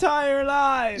our entire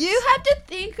lives. You have to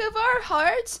think of our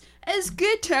hearts as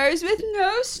guitars with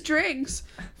no strings,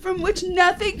 from which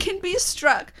nothing can be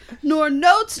struck, nor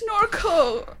notes nor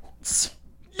chords.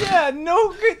 Yeah,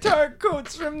 no guitar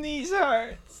quotes from these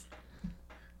hearts.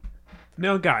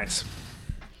 Now, guys,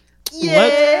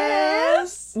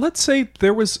 Yes. let's say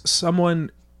there was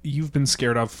someone you've been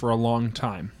scared of for a long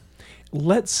time.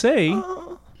 Let's say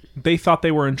they thought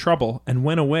they were in trouble and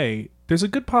went away. There's a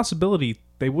good possibility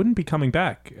they wouldn't be coming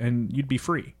back and you'd be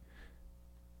free.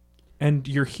 And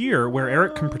you're here where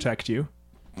Eric can protect you.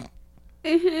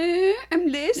 I'm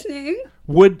listening.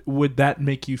 Would that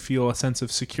make you feel a sense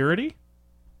of security?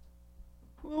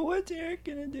 Well, what's Eric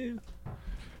gonna do?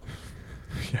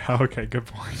 Yeah, okay, good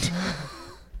point.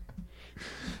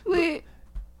 Wait,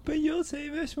 But you'll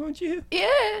save us, won't you?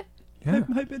 yeah. Yeah.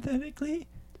 Hypothetically.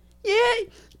 Yeah,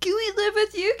 can we live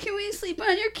with you? Can we sleep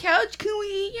on your couch? Can we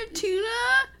eat your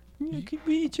tuna? Could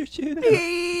we eat your tuna?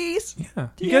 Please. Yeah.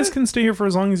 You you guys have- can stay here for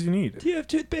as long as you need. Do you have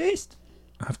toothpaste?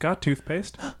 I've got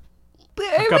toothpaste. But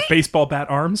I've got baseball bat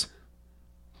arms.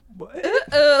 What?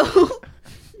 Uh-oh.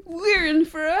 We're in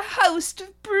for a host of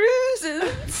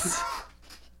bruises.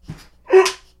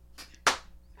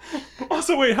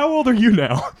 Also, wait, how old are you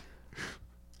now?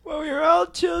 Well, we were all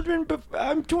children, but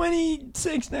I'm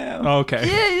 26 now. Okay.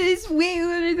 Yeah, he's way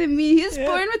older than me. He was Yeah.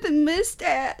 born with a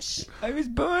mustache. I was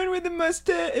born with a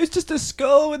mustache. It was just a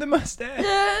skull with a mustache.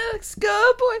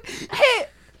 Skullboy. Hey,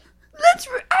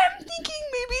 I'm thinking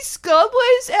maybe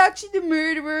Skullboy is actually the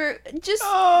murderer. Just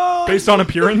Oh, Based on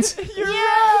appearance? You're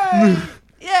Yeah. right.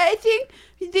 yeah, I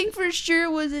think for sure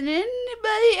it wasn't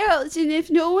anybody else. And if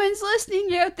no one's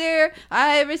listening out there,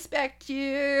 I respect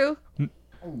you.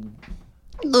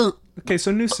 Okay, so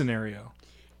new scenario.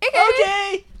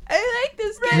 Okay, I like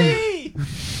this guy. ready.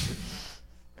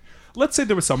 Let's say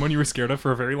there was someone you were scared of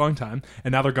for a very long time,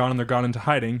 and now they're gone and they're gone into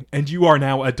hiding, and you are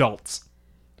now adults.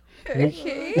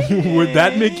 Okay. Would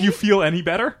that make you feel any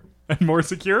better and more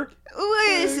secure?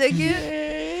 Wait a second.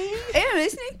 Okay. I'm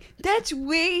listening. That's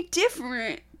way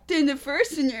different than the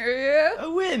first scenario.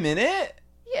 Oh, wait a minute.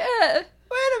 Yeah.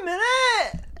 Wait a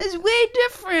minute. It's way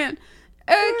different.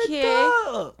 Okay.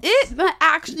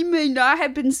 It may not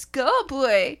have been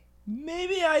Skullboy.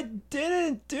 Maybe I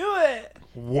didn't do it.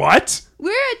 What?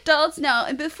 We're adults now,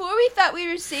 and before we thought we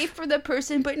were safe for the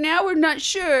person, but now we're not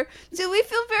sure. So we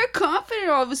feel very confident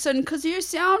all of a sudden because of your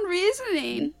sound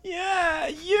reasoning. Yeah,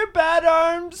 your bad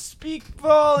arms speak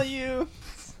volume.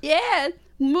 Yeah,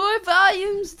 more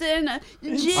volumes than a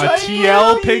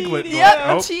TL Piglet. Yep,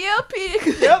 Oh. TL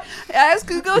Piglet. Yep. Ask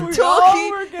Google We're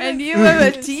Tolkien, gonna and you have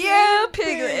a say TL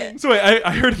Piglet. So wait,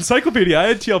 I heard Encyclopedia. I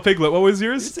had TL Piglet. What was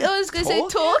yours? I was going to say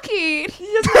Tolkien. He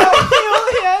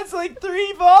only has like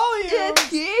 3 volumes. Yeah,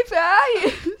 3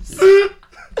 volumes.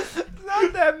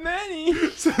 Not that many.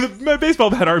 So my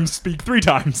baseball bat arms speak 3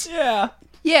 times. Yeah.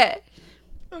 Yeah.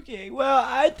 Okay, well,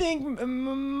 I think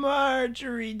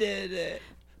Marjorie did it.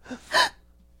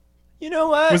 You know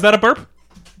what? Was that a burp?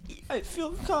 I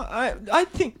feel I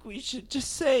think we should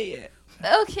just say it.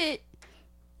 Okay.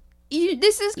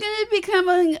 This is going to become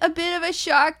a bit of a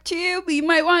shock to you, but you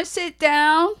might want to sit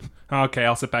down. Okay,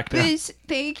 I'll sit back down. Please,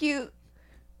 thank you.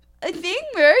 I think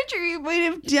Marjorie might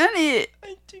have done it.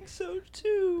 I think so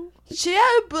too. She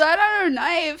had blood on her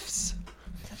knives.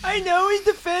 I know we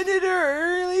defended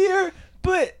her earlier,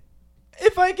 but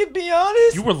if I could be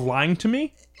honest, You were lying to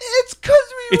me? it's because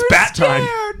we It's were bat time.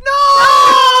 scared.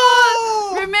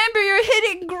 No! Remember, you're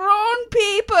hitting grown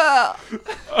people.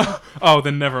 Oh,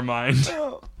 then never mind.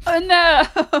 Oh. Oh, no.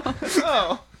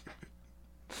 Oh.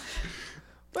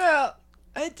 Well,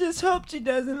 I just hope she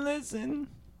doesn't listen.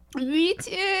 Me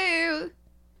too.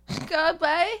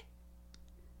 Goodbye.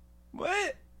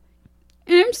 What?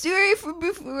 I'm sorry for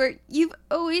before. You've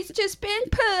always just been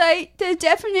polite. The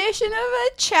definition of a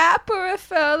chap or a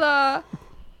fella.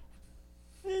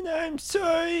 And I'm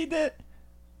sorry that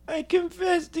I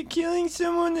confessed to killing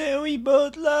someone that we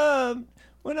both loved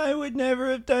when I would never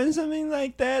have done something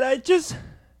like that. I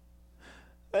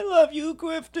love you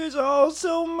grifters all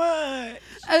so much.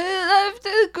 I love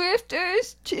the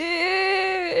grifters We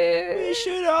too.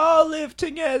 should all live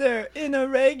together in a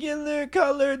regular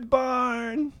colored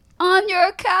barn. On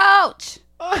your couch.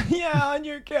 Oh, yeah, on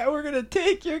your couch. We're going to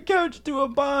take your couch to a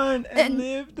barn and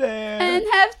live there. And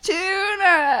have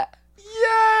tuna.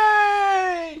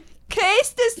 Yay!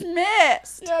 Case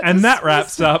dismissed. Yeah, And that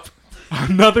wraps up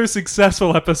another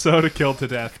successful episode of Killed to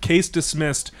Death. Case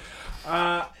dismissed.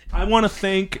 I want to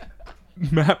thank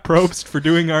Matt Probst for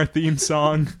doing our theme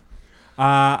song.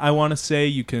 I want to say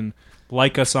you can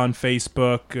like us on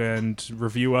Facebook and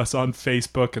review us on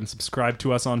Facebook and subscribe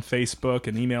to us on Facebook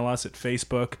and email us at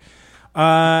Facebook.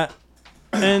 And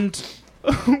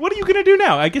what are you going to do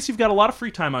now? I guess you've got a lot of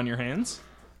free time on your hands.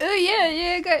 Oh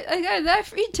yeah, I got that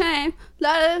free time.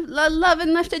 Lot of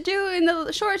loving left to do in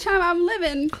the short time I'm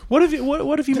living. What have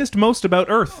you missed most about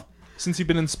Earth since you've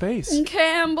been in space?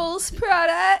 Campbell's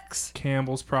products.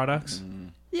 Campbell's products.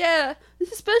 Yeah,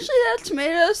 especially that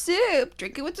tomato soup.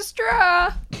 Drink it with a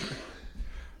straw.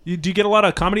 Do you get a lot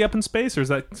of comedy up in space, or is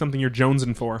that something you're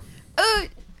jonesing for? Oh,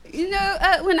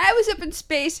 when I was up in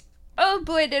space, oh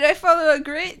boy, did I follow a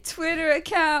great Twitter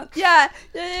account. Yeah,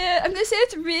 I'm gonna say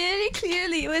it really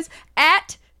clearly. It was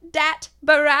at Dat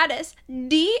Barradas,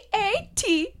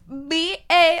 DATBARRADAS.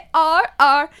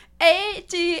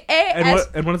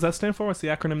 And what does that stand for? What's the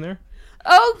acronym there?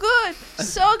 Oh, good.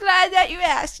 So glad that you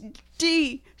asked.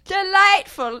 D,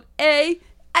 delightful. A,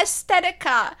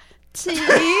 aesthetica. T,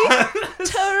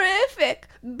 terrific.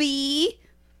 B,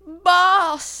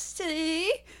 boss.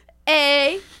 C,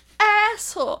 A,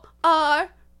 asshole. R,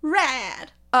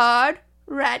 rad. R,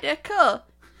 radical.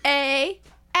 A,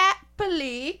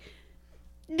 aptly.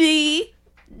 D,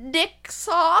 dick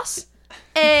sauce.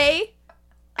 A,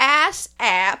 ass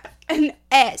app. And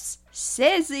S,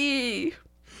 Sissy.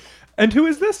 And who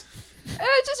is this?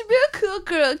 Oh, just a real cool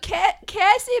girl,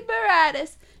 Cassie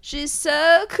Barradas. She's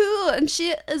so cool, and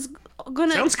she is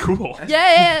gonna. Sounds cool.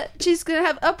 Yeah, she's gonna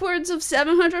have upwards of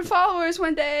 700 followers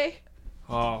one day.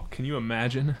 Oh, can you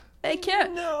imagine? I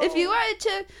can't. No. If you wanted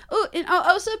to. Oh, and I'll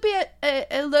also be at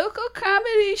a local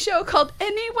comedy show called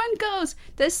Anyone Goes,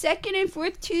 the second and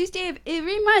fourth Tuesday of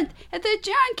every month at the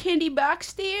John Candy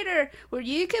Box Theater, where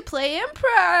you could play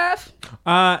improv.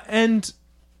 And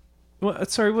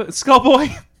what? Sorry, what?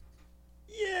 Skullboy,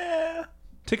 Yeah.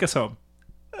 take us home.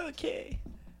 Okay.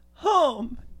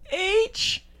 Home.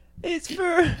 H is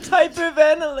for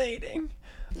hyperventilating.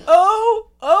 Oh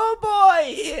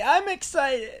boy, I'm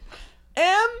excited.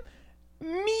 M,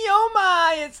 me oh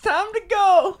my, it's time to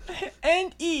go.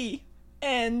 And E,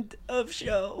 end of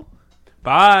show.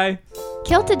 Bye.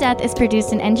 Killed to Death is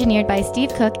produced and engineered by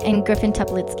Steve Cook and Griffin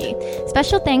Tuplitsky.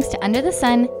 Special thanks to Under the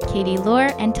Sun, Katie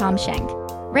Lohr, and Tom Schenk.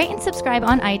 Rate and subscribe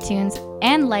on iTunes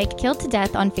and like Killed to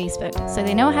Death on Facebook so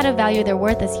they know how to value their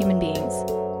worth as human beings.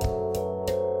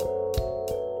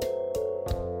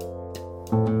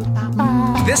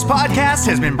 This podcast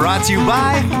has been brought to you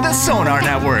by the Sonar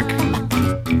Network.